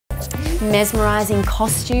Mesmerising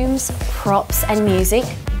costumes, props and music,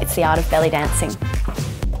 it's the art of belly dancing.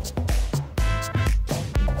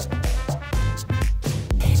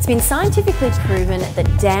 It's been scientifically proven that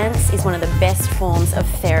dance is one of the best forms of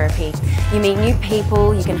therapy. You meet new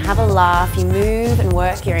people, you can have a laugh, you move and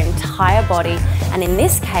work your entire body, and in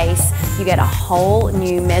this case, you get a whole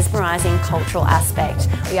new mesmerising cultural aspect.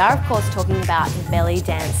 We are of course talking about belly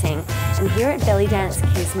dancing, and here at Bellydance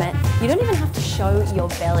Kizmet, you don't even have to show your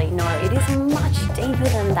belly. No, it is much deeper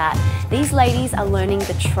than that. These ladies are learning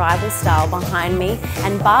the tribal style behind me,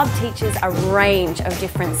 and Barb teaches a range of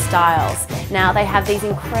different styles. Now they have these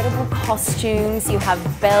incredible costumes, you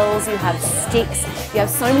have bells, you have sticks, you have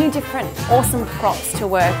so many different awesome props to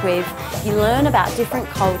work with. You learn about different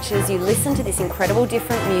cultures, you listen to this incredible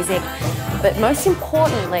different music, but most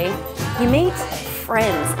importantly, you meet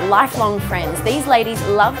friends, lifelong friends. These ladies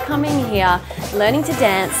love coming here, learning to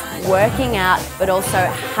dance, working out, but also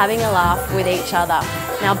having a laugh with each other.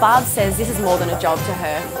 Now Barb says this is more than a job to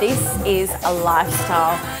her. This is a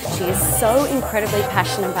lifestyle. She is so incredibly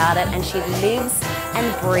passionate about it, and she lives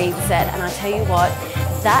and breathes it. And I tell you what,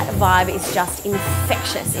 that vibe is just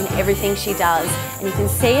infectious in everything she does. And you can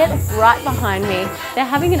see it right behind me. They're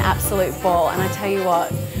having an absolute ball, and I tell you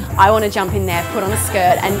what, I want to jump in there, put on a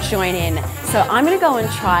skirt and join in. So I'm going to go and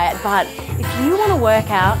try it, but if you want to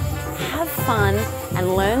work out, have fun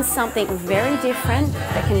and learn something very different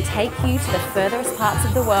that can take you to the furthest parts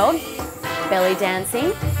of the world, belly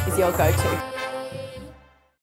dancing is your go-to.